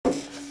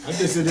I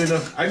guess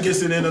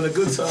it in on the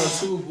guitar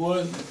too,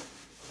 boy.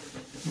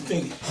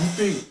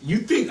 You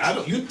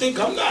think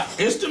I'm not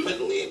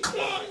instrumentally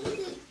inclined?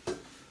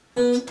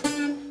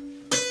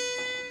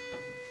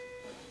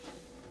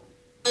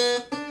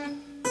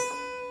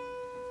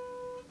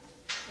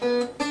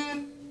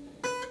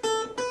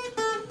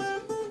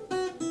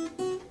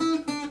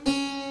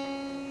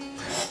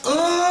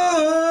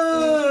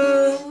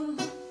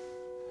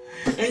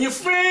 And your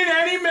friend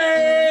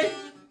Annie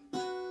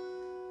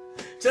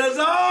tells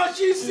all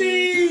she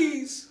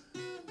sees.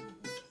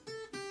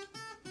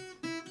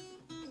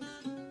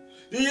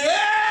 Yeah,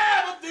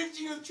 I think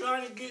she was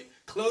trying to get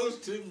close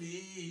to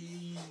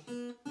me.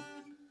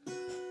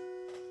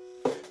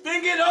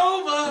 Think it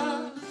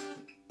over.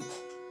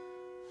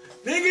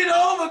 Think it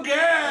over,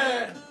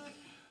 girl.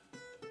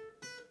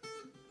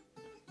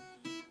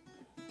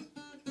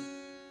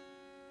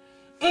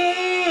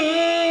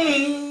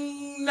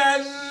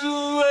 That's the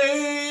way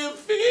you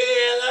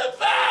feel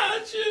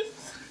about you.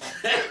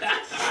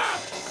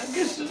 I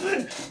guess it's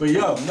it. But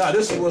yo, nah,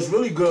 this was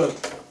really good.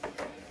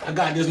 I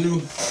got this in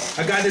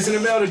the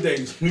mail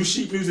today. New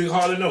sheet music,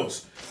 Hall &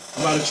 Oates.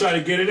 I'm about to try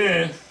to get it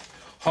in.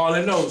 Hall &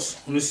 Oates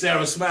on the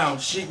Sarah Smile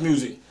sheet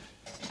music.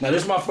 Now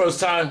this is my first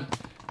time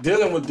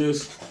dealing with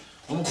this.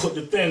 I'm gonna put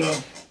the thing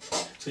up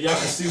so y'all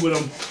can see what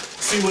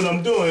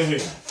I'm doing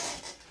here.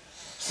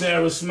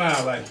 Sarah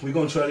Smile, like we're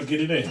gonna try to get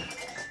it in.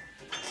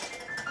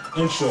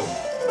 Intro.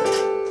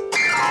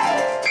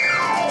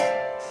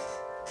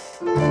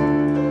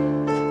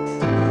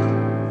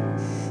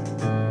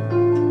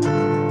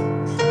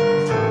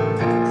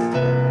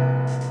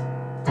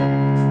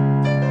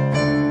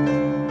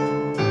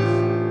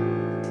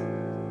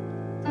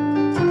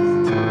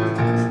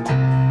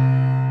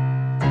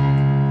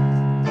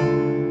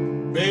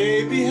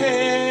 Baby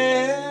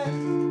hair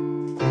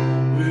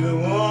with a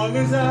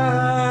woman's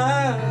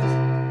eyes,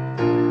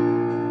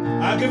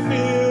 I can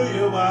feel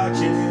you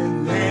watching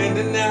in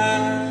the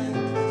night.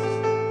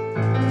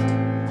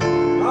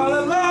 All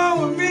alone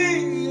with me,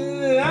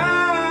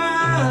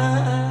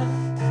 I'm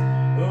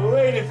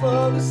waiting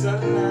for the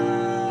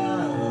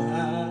sunlight.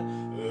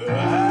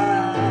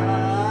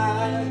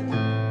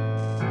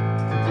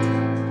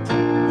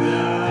 When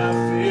I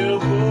feel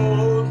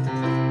cold,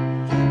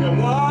 you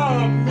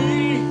want me.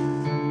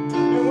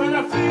 And when I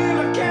feel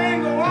I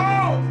can't go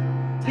on,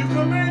 you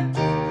come in.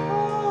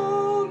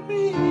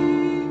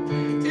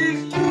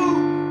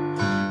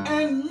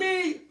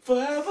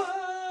 Forever,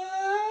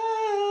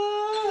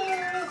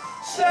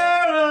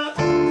 Sarah. I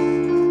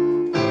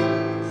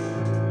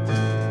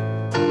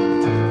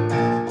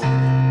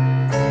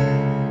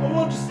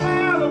want you to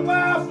smile a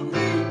while for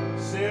me,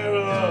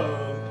 Sarah.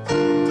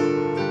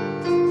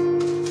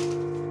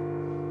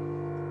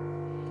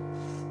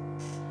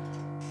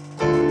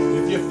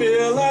 If you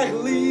feel like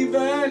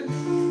leaving,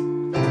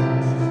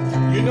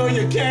 you know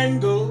you can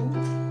go.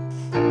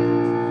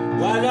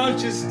 Why don't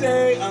you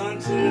stay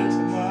until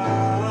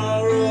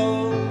tomorrow?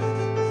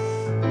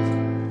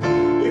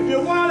 You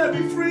wanna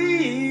be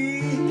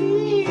free,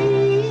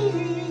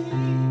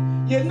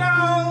 you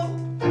know,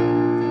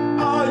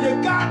 all you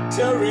got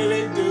to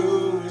really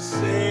do is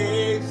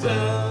say so.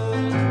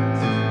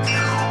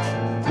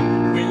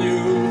 When you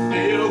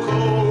feel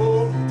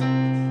cold,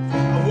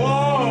 I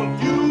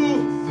want you.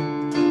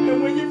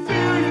 And when you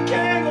feel you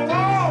can't go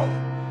on,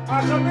 I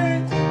come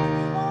in,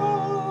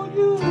 hold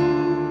you.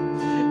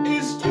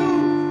 It's you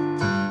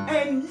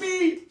and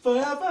me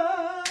forever.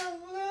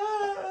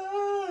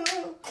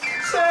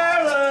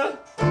 Sarah,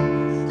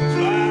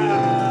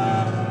 smile.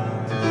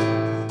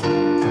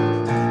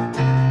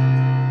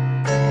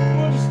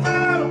 Won't you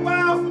smile a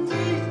while for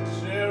me,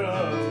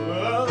 Sarah?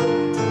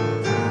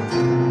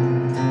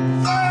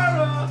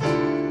 Sarah,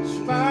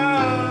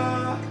 smile.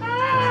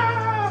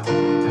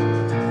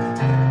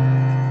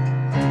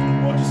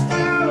 Won't you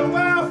smile a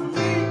while for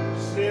me,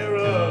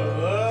 Sarah?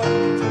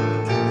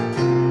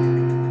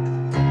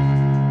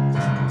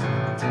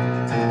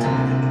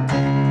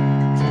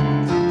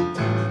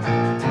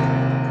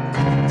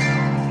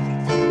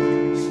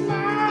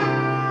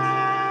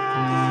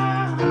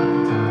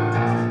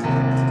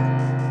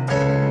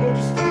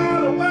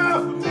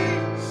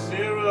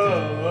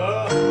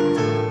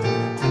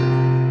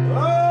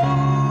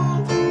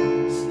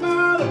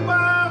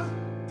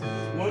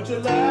 Your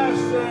laugh,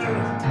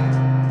 Sarah.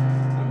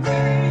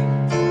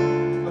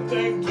 I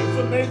thank you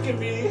for making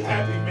me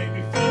happy, make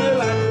me feel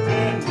like a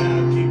man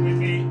now, keeping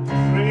me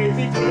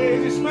crazy,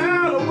 crazy.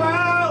 Smile a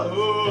while.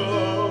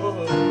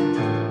 Oh.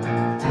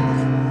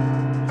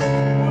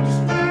 Won't you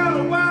smile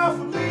a while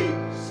for me,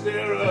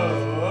 Sarah?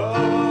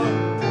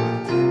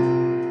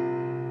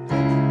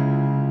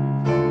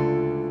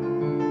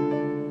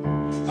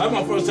 That's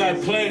my first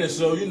time playing it,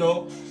 so you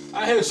know,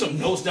 I heard some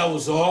notes that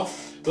was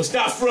off, but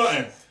stop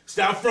fronting.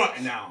 Stop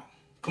fronting now.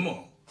 Come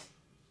on.